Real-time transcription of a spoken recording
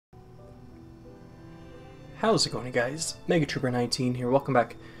How's it going, guys? MegaTrooper19 here. Welcome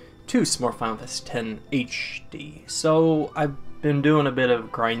back to some more Final Fantasy X HD. So I've been doing a bit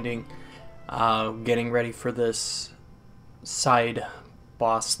of grinding, getting ready for this side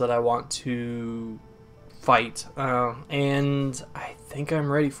boss that I want to fight, and I think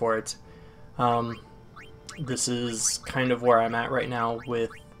I'm ready for it. This is kind of where I'm at right now with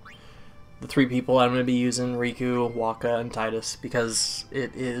the three people I'm going to be using: Riku, Wakka, and Tidus, because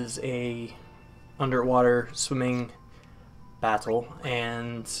it is a underwater swimming battle,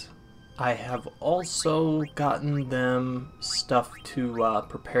 and I have also gotten them stuff to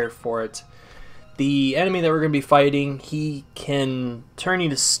prepare for it. The enemy that we're going to be fighting, he can turn you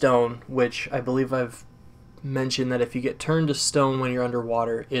to stone, which I believe I've mentioned that if you get turned to stone when you're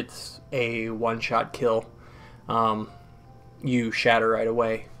underwater, it's a one-shot kill. You shatter right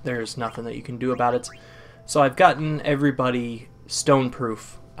away. There's nothing that you can do about it. So I've gotten everybody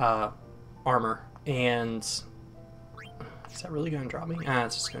stone-proof armor. And is that really going to drop me?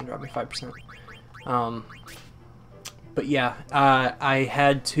 It's just going to drop me 5%. But yeah, I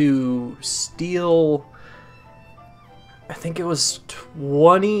had to steal, I think it was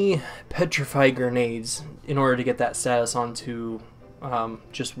 20 petrified grenades in order to get that status onto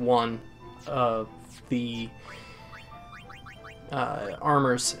just one of the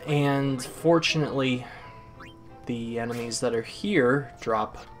armors. And fortunately, the enemies that are here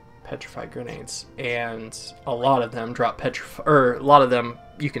drop petrified grenades, and a lot of them drop a lot of them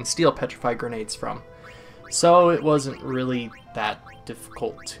you can steal petrified grenades from. So it wasn't really that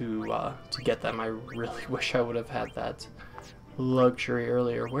difficult to get them. I really wish I would have had that luxury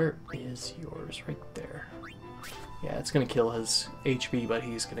earlier. Where is yours? Right there. Yeah, it's gonna kill his HP, but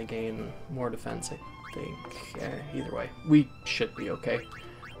he's gonna gain more defense, I think. Either way, we should be okay.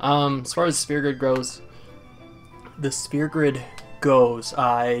 As far as the sphere grid goes,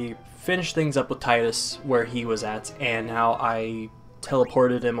 I finished things up with Tidus where he was at, and now I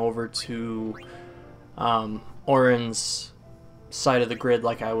teleported him over to Auron's side of the grid,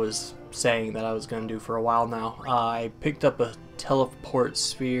 like I was saying that I was going to do for a while now. I picked up a teleport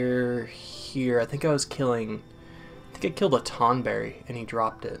sphere here. I think I killed a Tonberry, and he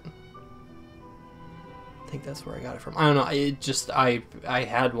dropped it. I think that's where I got it from. I don't know. It just, I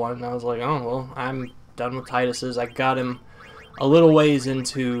had one, and I was like, oh, well, I'm done with Tidus's. I got him a little ways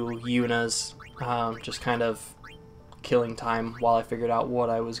into Yuna's, just kind of killing time while I figured out what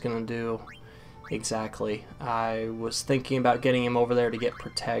I was going to do exactly. I was thinking about getting him over there to get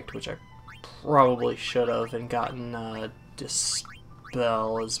Protect, which I probably should have, and gotten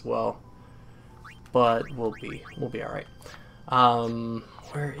Dispel as well. But we'll be alright.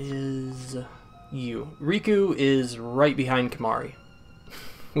 Where is you? Riku is right behind Kimahri,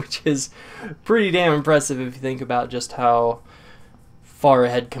 which is pretty damn impressive if you think about just how far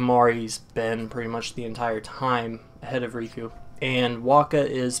ahead Kimahri's been pretty much the entire time ahead of Riku. And Wakka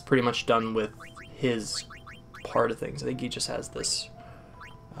is pretty much done with his part of things. I think he just has this...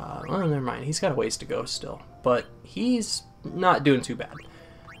 well, never mind. He's got a ways to go still. But he's not doing too bad.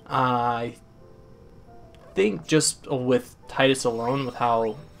 I think just with Tidus alone, with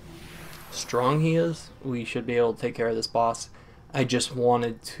how strong he is, we should be able to take care of this boss. I just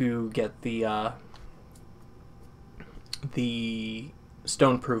wanted to get the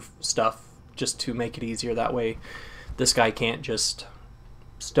stoneproof stuff just to make it easier. That way this guy can't just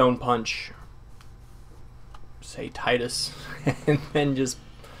stone punch, say, Tidus and then just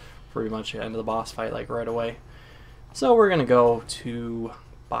pretty much end the boss fight like right away. So we're gonna go to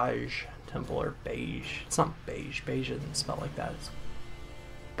Bage Temple, or Beige. It's not Beige. Beige isn't spelled like that. It's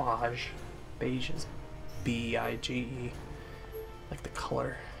Bage. Beige is B-I-G-E. Like the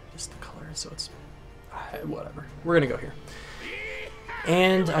color, just the color, so it's whatever. We're gonna go here.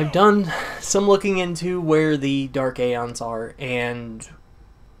 And I've done some looking into where the Dark Aeons are, and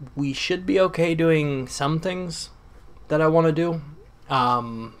we should be okay doing some things that I want to do.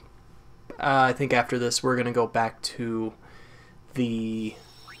 I think after this we're gonna go back to the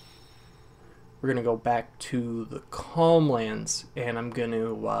Calmlands, and I'm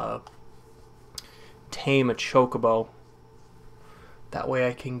gonna tame a Chocobo. That way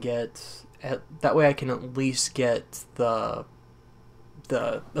I can at least get the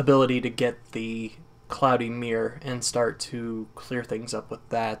ability to get the Cloudy Mirror and start to clear things up with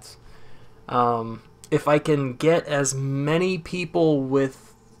that. If I can get as many people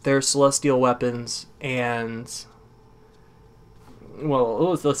with their celestial weapons, and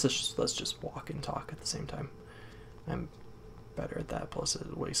well, let's just walk and talk at the same time. I'm better at that, plus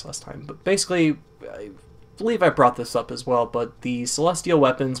it wastes less time. But basically, I believe I brought this up as well, but the celestial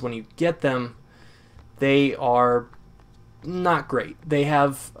weapons, when you get them, they are not great. They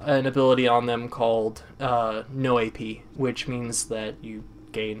have an ability on them called no AP, which means that you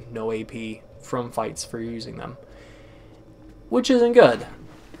gain no AP from fights for using them, which isn't good.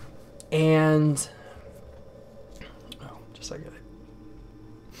 And oh, just like it.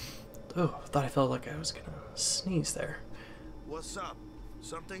 Oh, I thought I felt like I was gonna sneeze there. What's up?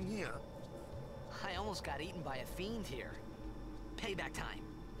 Something here? I almost got eaten by a fiend here. Payback time.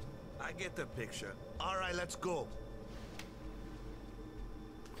 I get the picture. All right, let's go.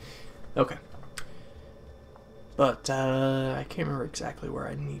 Okay. But I can't remember exactly where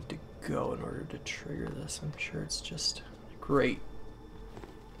I need to go in order to trigger this. I'm sure it's just great.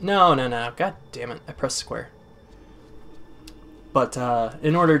 No. God damn it. I pressed square. But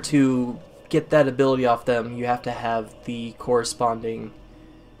in order to get that ability off them, you have to have the corresponding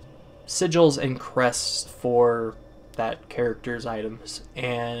sigils and crests for that character's items.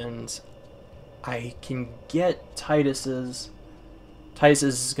 And I can get Titus's.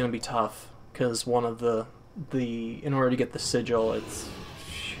 Titus's is going to be tough because one of the in order to get the sigil, it's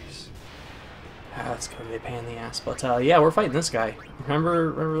it's going to be a pain in the ass. But yeah, we're fighting this guy.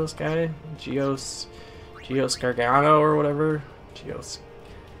 Remember this guy, Geos Gargano or whatever. Geos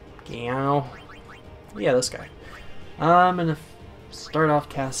Gano. Yeah, this guy. I'm gonna start off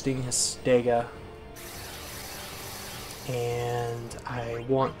casting Histega, and I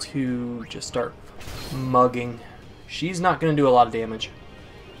want to just start mugging. She's not going to do a lot of damage,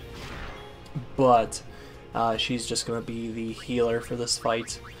 but she's just going to be the healer for this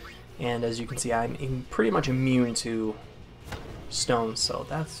fight. And as you can see, I'm pretty much immune to stones, so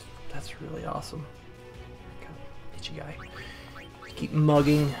that's really awesome. Kind of itchy guy. Keep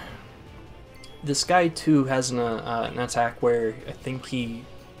mugging. This guy too has an attack where I think he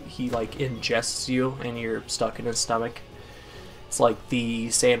like ingests you and you're stuck in his stomach. It's like the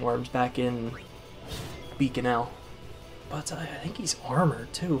sandworms back in Beaconell. But I think he's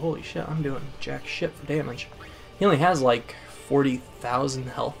armored too. Holy shit, I'm doing jack shit for damage. He only has like 40,000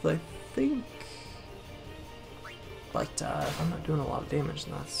 health, I think. But if I'm not doing a lot of damage,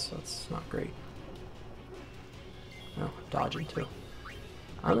 then that's not great. No, dodging too.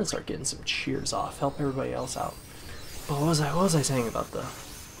 I'm gonna start getting some cheers off. Help everybody else out. But what was I saying about the?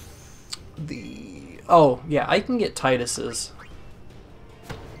 Oh yeah, I can get Titus's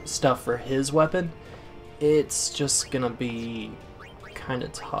stuff for his weapon. It's just gonna be kind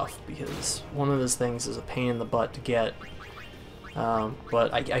of tough because one of his things is a pain in the butt to get.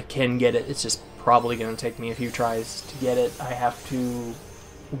 But I can get it. It's just probably gonna take me a few tries to get it. I have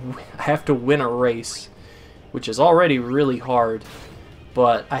to win a race, which is already really hard.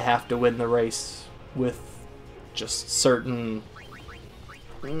 But I have to win the race with just certain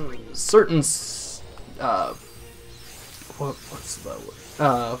what's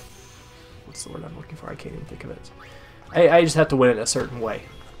the word I'm looking for? I can't even think of it. I just have to win it a certain way,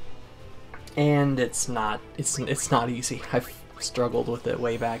 and it's not easy. I've struggled with it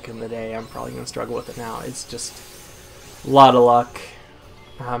way back in the day. I'm probably gonna struggle with it now. It's just a lot of luck.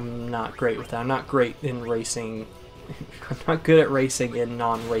 I'm not great with that. I'm not great in racing. I'm not good at racing in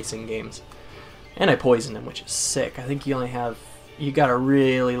non-racing games. And I poisoned him, which is sick. I think you got a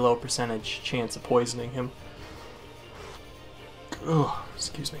really low percentage chance of poisoning him. Oh,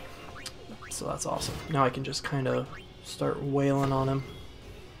 excuse me. So that's awesome. Now I can just kind of start wailing on him.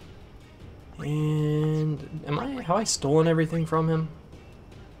 And have I stolen everything from him?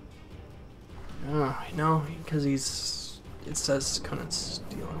 No, because it says couldn't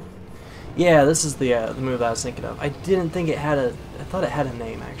steal. Yeah, this is the move I was thinking of. I didn't think it had I thought it had a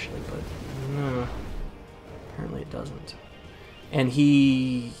name actually, but no, apparently it doesn't. And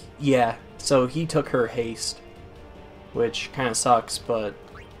yeah, so he took her haste, which kind of sucks, but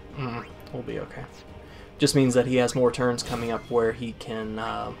we'll be okay. Just means that he has more turns coming up where he can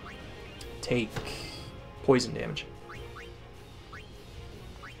take poison damage.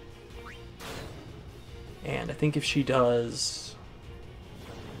 And I think if she does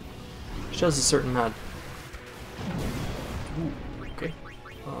a certain amount. Ooh, okay.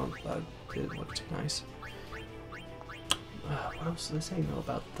 That didn't look too nice. What else did they say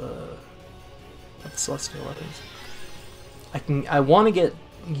about the celestial weapons? I want to get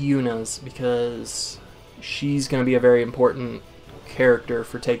Yuna's because she's going to be a very important character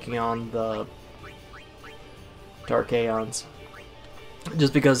for taking on the Dark Aeons.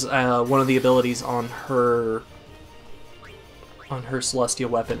 Just because one of the abilities on her celestial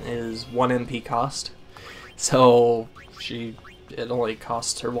weapon is 1 MP cost, so it only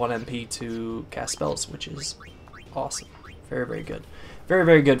costs her 1 MP to cast spells, which is awesome. Very, very good. Very,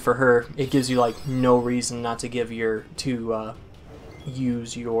 very good for her. It gives you like no reason not to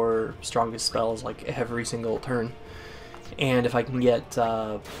use your strongest spells like every single turn. And if I can get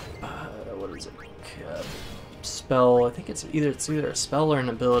what is it? Spell. I think it's either a spell or an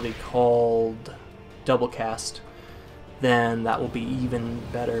ability called Double Cast. Then that will be even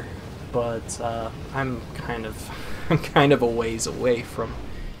better. But I'm kind of a ways away from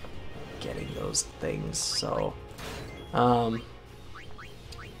getting those things. So, but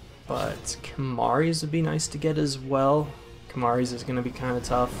Kimahri's would be nice to get as well. Kimahri's is going to be kind of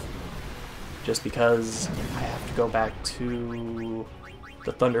tough, just because I have to go back to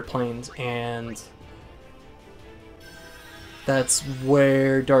the Thunder Plains, and that's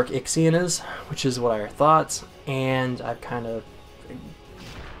where Dark Ixion is, which is what I thought, and I've kind of...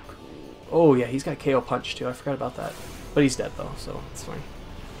 Oh yeah, he's got KO Punch too, I forgot about that. But he's dead though, so it's fine.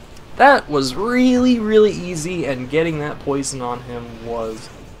 That was really, really easy, and getting that poison on him was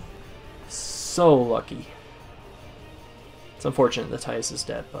so lucky. It's unfortunate that Titus is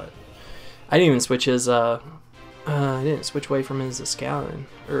dead, but I didn't even switch his, I didn't switch away from his Ascalon,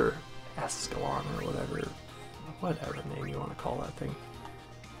 or Ascalon, or whatever name you want to call that thing.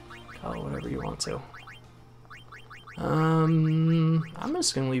 Call it whatever you want to. I'm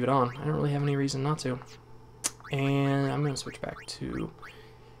just going to leave it on. I don't really have any reason not to. And I'm going to switch back to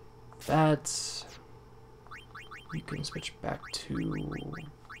that. You can switch back to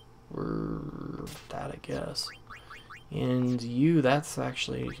that, I guess. And you, that's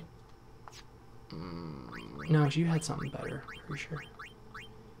actually... no, you had something better, pretty sure.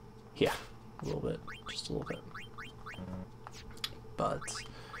 Yeah, a little bit. Just a little bit. But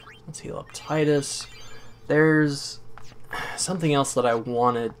let's heal up Titus. There's something else that I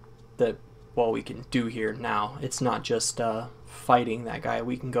wanted that, well, we can do here now. It's not just fighting that guy.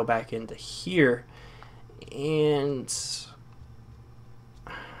 We can go back into here, and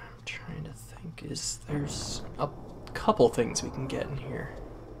I'm trying to think, there's a couple things we can get in here.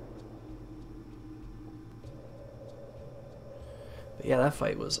 But yeah, that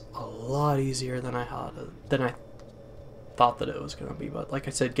fight was a lot easier than I thought that it was going to be. But like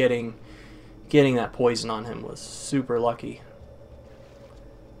I said, getting that poison on him was super lucky.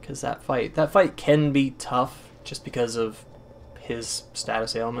 Because that fight can be tough just because of his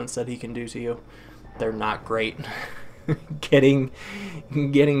status ailments that he can do to you. They're not great. getting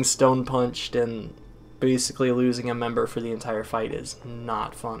stone punched and basically losing a member for the entire fight is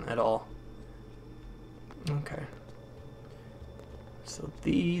not fun at all. Okay. So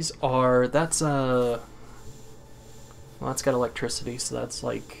these are, well, that's got electricity, so that's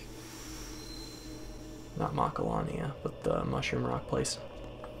like, not Macalania, but the Mushroom Rock place.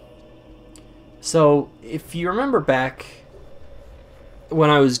 So, if you remember back when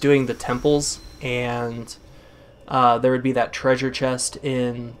I was doing the temples, and there would be that treasure chest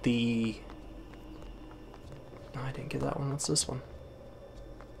in the... No, I didn't get that one. What's this one?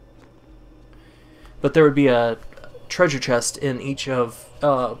 But there would be a treasure chest in each of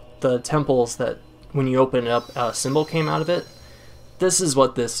the temples that, when you open it up, a symbol came out of it. This is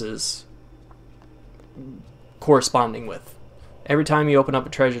what this is corresponding with. Every time you open up a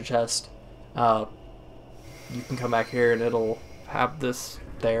treasure chest, you can come back here and it'll have this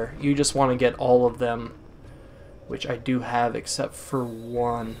there. You just want to get all of them, which I do have except for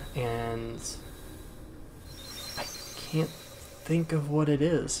one, and I can't think of what it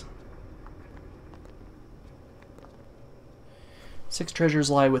is. 6 treasures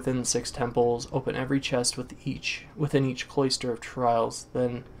lie within 6 temples. Open every chest within each cloister of trials,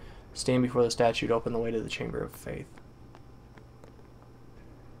 then stand before the statue to open the way to the Chamber of Faith.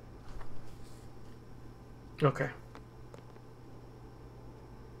 Okay.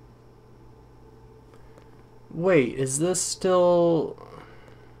 Wait, is this still...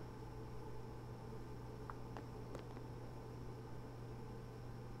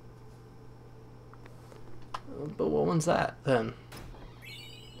 But what one's that, then?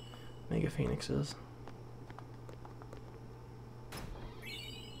 Mega Phoenixes.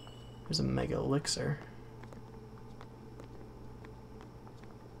 There's a Mega Elixir.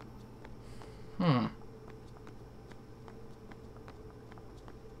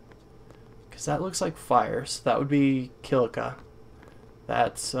 Because that looks like fire, so that would be Kilika.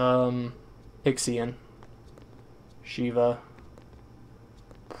 That's, Ixion. Shiva.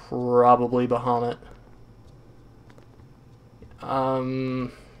 Probably Bahamut.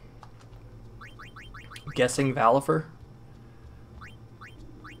 Guessing Valifer?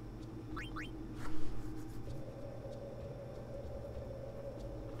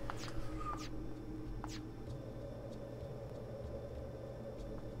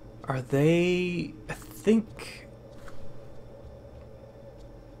 Are they... I think...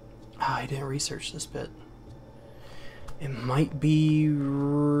 Oh, I didn't research this bit. It might be...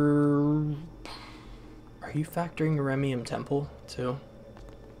 Are Are you factoring Remium Temple too?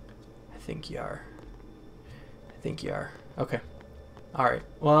 I think you are. I think you are. Okay. Alright.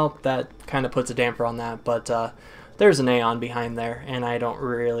 Well, that kind of puts a damper on that, but there's an Aeon behind there, and I don't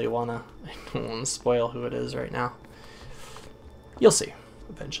really want to spoil who it is right now. You'll see,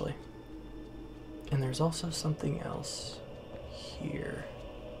 eventually. And there's also something else here.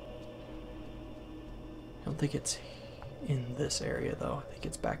 I don't think it's in this area, though. I think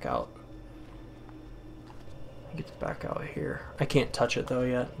it's back out. I think it's back out here. I can't touch it, though,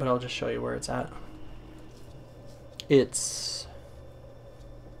 yet, but I'll just show you where it's at. It's...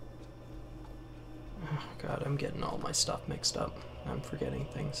 Oh, God, I'm getting all my stuff mixed up. I'm forgetting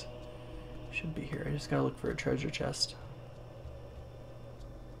things. Should be here. I just gotta look for a treasure chest.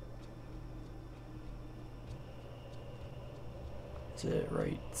 Is it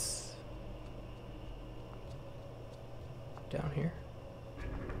right down here?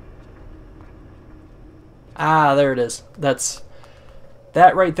 Ah, there it is. That's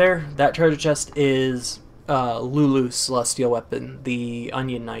that right there. That treasure chest is Lulu's celestial weapon, the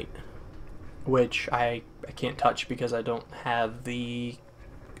Onion Knight, which I can't touch because I don't have the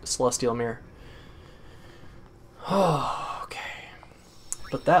celestial mirror. Oh, okay.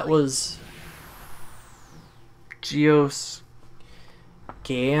 But that was Geos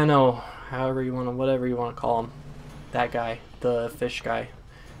Gano, however you want to, whatever you want to call him. That guy, the fish guy,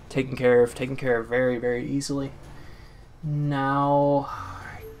 taken care of very, very easily. Now,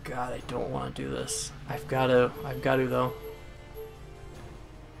 God, I don't want to do this. I've got to though.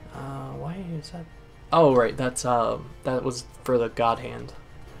 Why is that? Oh, right, that's that was for the God Hand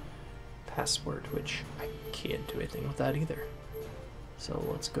password, which I can't do anything with that either. So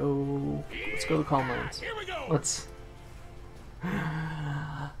let's go to Calm Lands. Here we go.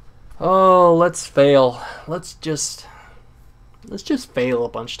 Let's fail. Let's just fail a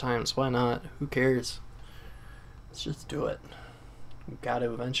bunch of times. Why not? Who cares? Let's just do it. We got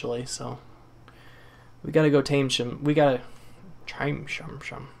to eventually, so we gotta go tame some. We gotta tame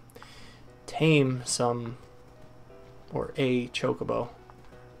some, or a chocobo.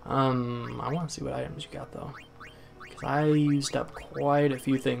 I want to see what items you got though, because I used up quite a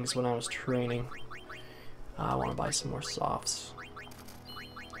few things when I was training. I want to buy some more softs.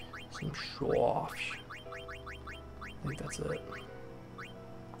 Some softs. I think that's it.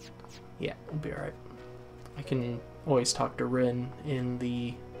 Yeah, we'll be alright. I can always talk to Rin in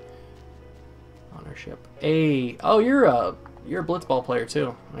the honor ship. Hey, oh, you're a blitzball player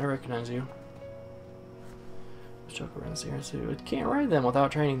too. I recognize you. Chocobos here too. Can't ride them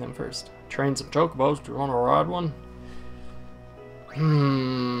without training them first. Train some chocobos. Do you want to ride one?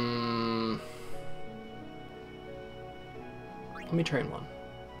 Let me train one.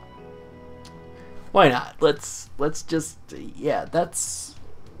 Why not? Let's just, yeah,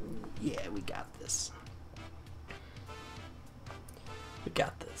 we got this. We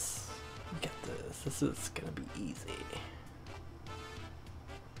got this. We got this. This is gonna be easy.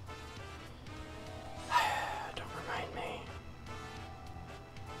 Don't remind me.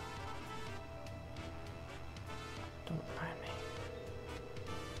 Don't remind me.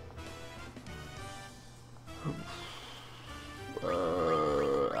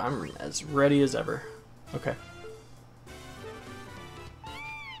 I'm as ready as ever. Okay.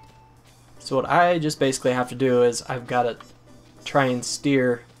 So what I just basically have to do is I've got to try and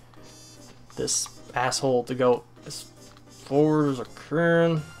steer this asshole to go as forward as I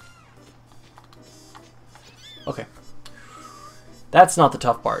can. Okay. That's not the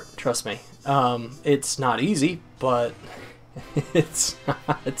tough part, trust me. It's not easy, but it's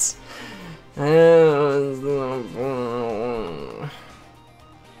not. Don't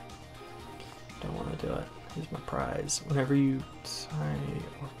want to do it. Here's my prize. Whenever you tie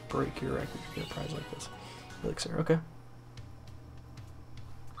or break your record, you get a prize like this. Elixir, okay.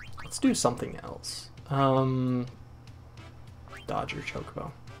 Let's do something else. Dodger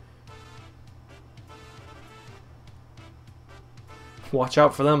Chocobo. Watch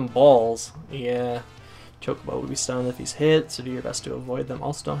out for them balls. Yeah. Chocobo will be stunned if he's hit, so do your best to avoid them.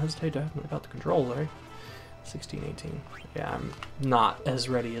 Also, don't hesitate to ask me about the controls, right? 16, 18. Yeah, I'm not as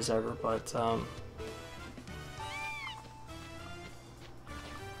ready as ever, but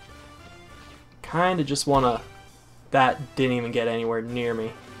kind of just want to... That didn't even get anywhere near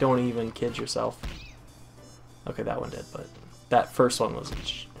me. Don't even kid yourself. Okay, that one did, but that first one was...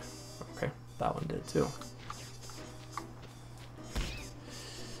 Okay, that one did too.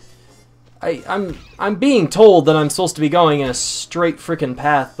 I'm being told that I'm supposed to be going in a straight frickin'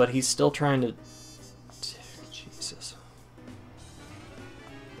 path, but he's still trying to... Jesus.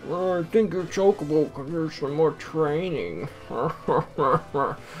 I think you're chokeable because there's some more training.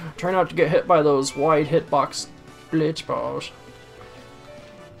 Try not to get hit by those wide hitbox blitz balls.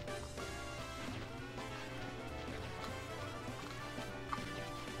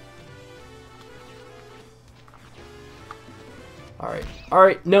 Alright.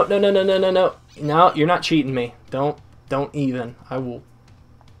 Alright. No, no, no, no, no, no, no. No, you're not cheating me. Don't even. I will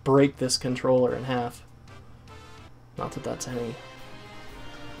break this controller in half. Not that that's any...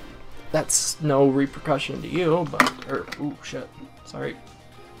 That's no repercussion to you, but... ooh, shit. Sorry.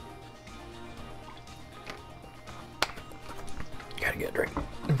 Gotta get a drink.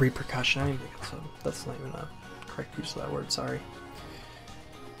 Repercussion, I didn't think so. That's not even a correct use of that word, sorry.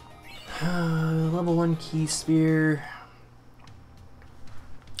 Level 1 key sphere.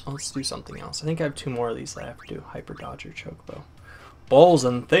 Let's do something else. I think I have 2 more of these that I have to do. Hyper Dodge or Chocobo. Balls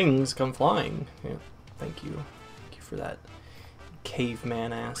and things come flying. Yeah, thank you. Thank you for that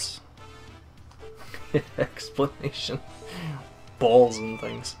caveman ass explanation. Balls and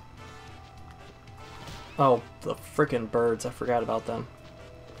things. Oh, the frickin' birds. I forgot about them.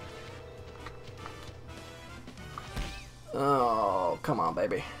 Oh, come on,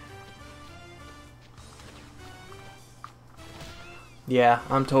 baby. Yeah,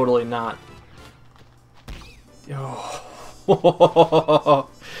 I'm totally not. Oh.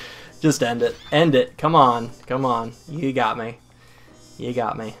 Just end it. End it. Come on. Come on. You got me. You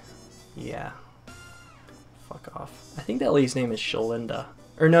got me. Yeah. Fuck off. I think that lady's name is Shalinda.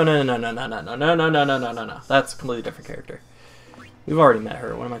 Or no. That's a completely different character. We've already met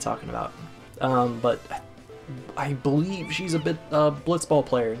her. What am I talking about? But I believe she's a blitzball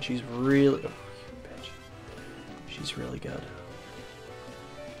player, and she's really... Oh, bitch. She's really good.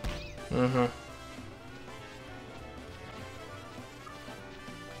 Mm-hmm.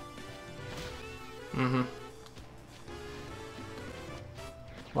 Mm-hmm.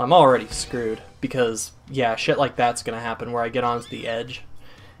 Well, I'm already screwed because, yeah, shit like that's gonna happen where I get onto the edge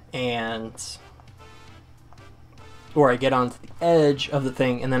and... Or I get onto the edge of the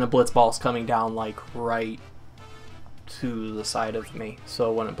thing and then a blitzball's coming down, like, right to the side of me.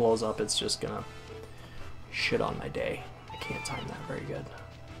 So when it blows up, it's just gonna shit on my day. I can't time that very good.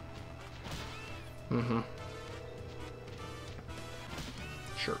 Mm-hmm.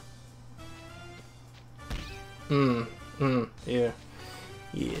 Sure. Yeah.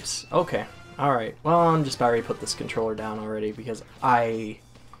 Yes. Okay. Alright. Well, I'm just about ready to put this controller down already because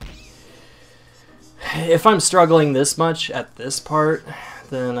if I'm struggling this much at this part,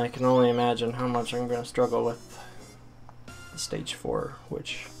 then I can only imagine how much I'm going to struggle with the stage 4,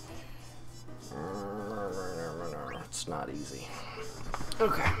 which... It's not easy.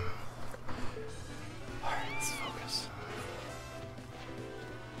 Okay. Alright, let's focus.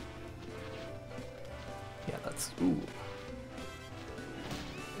 Yeah, that's... Ooh.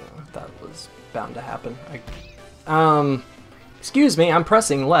 Yeah, that was bound to happen. Excuse me, I'm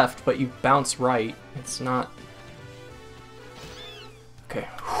pressing left, but you bounce right. It's not... Okay.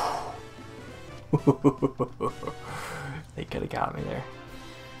 They could have got me there.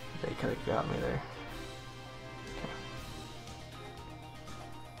 They could have got me there.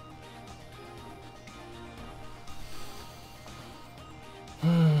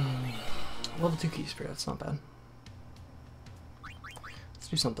 Level 2 key sphere, that's not bad. Let's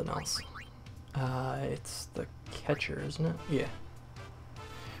do something else. It's the catcher, isn't it? Yeah.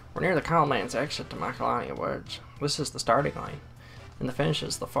 We're near the Cowman's exit to Macalania Woods. This is the starting line. And the finish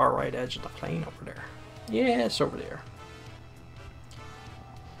is the far right edge of the plain over there. Yeah, it's over there.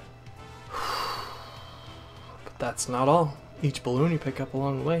 But that's not all. Each balloon you pick up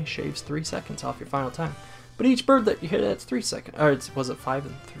along the way shaves 3 seconds off your final time. But each bird that you hit adds 3 seconds. Or was it 5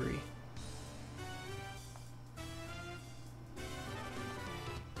 and 3?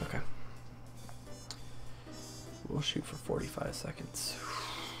 Okay. We'll shoot for 45 seconds.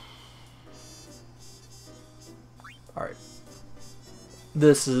 Alright.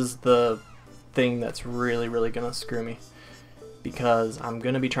 This is the thing that's really, really gonna screw me. Because I'm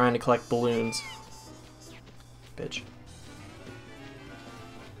gonna be trying to collect balloons. Bitch.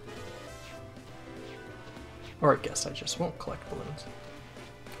 Or I guess I just won't collect balloons.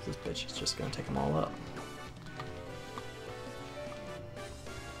 This bitch is just gonna take them all up.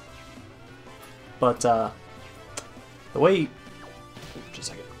 But, the way...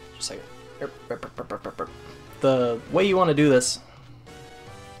 Just a second. The way you want to do this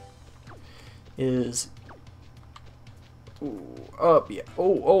is... Ooh, up, yeah.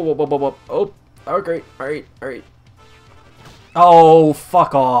 Oh, okay, alright. Oh,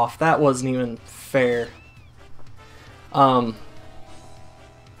 fuck off. That wasn't even fair. I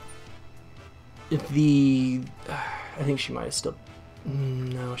think she might have still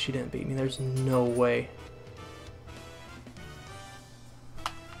No, she didn't beat me. There's no way.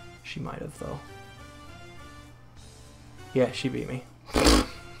 She might have, though. Yeah, she beat me.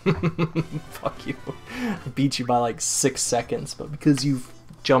 Fuck you. I beat you by like 6 seconds, but because you've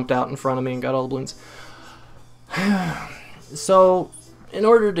jumped out in front of me and got all the balloons. So, in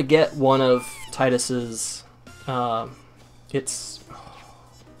order to get one of Tidus's, I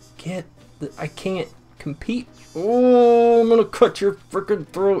can't compete. Oh, I'm gonna cut your freaking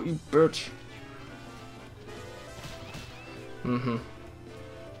throat, you bitch.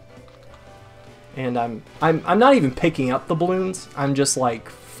 And I'm not even picking up the balloons. I'm just like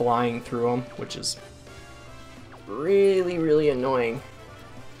flying through them, which is really, really annoying.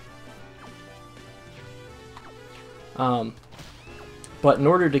 But in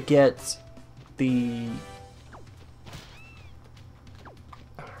order to get the...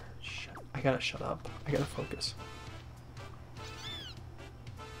 I gotta shut up. I gotta focus.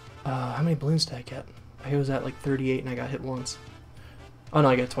 How many balloons did I get? I was at like 38 and I got hit once. Oh no,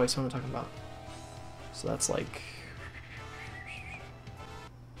 I got it twice. What am I talking about? So that's like...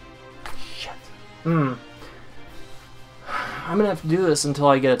 Shit. I'm gonna have to do this until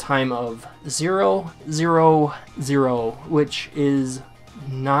I get a time of 0, 0, 0, which is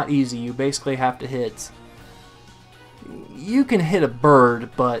not easy. You basically have to hit... You can hit a bird,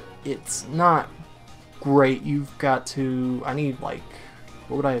 but it's not great. You've got to... I need like...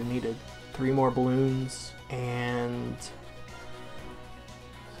 What would I have needed? 3 more balloons and...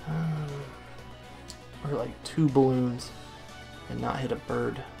 or like 2 balloons and not hit a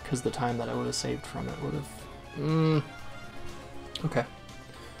bird, because the time that I would have saved from it would have... Okay.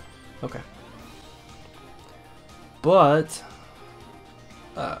 Okay. But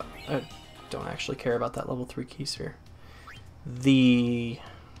I don't actually care about that level 3 key sphere. The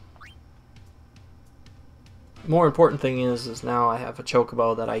more important thing is now I have a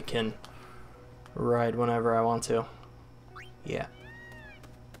chocobo that I can ride whenever I want to. Yeah.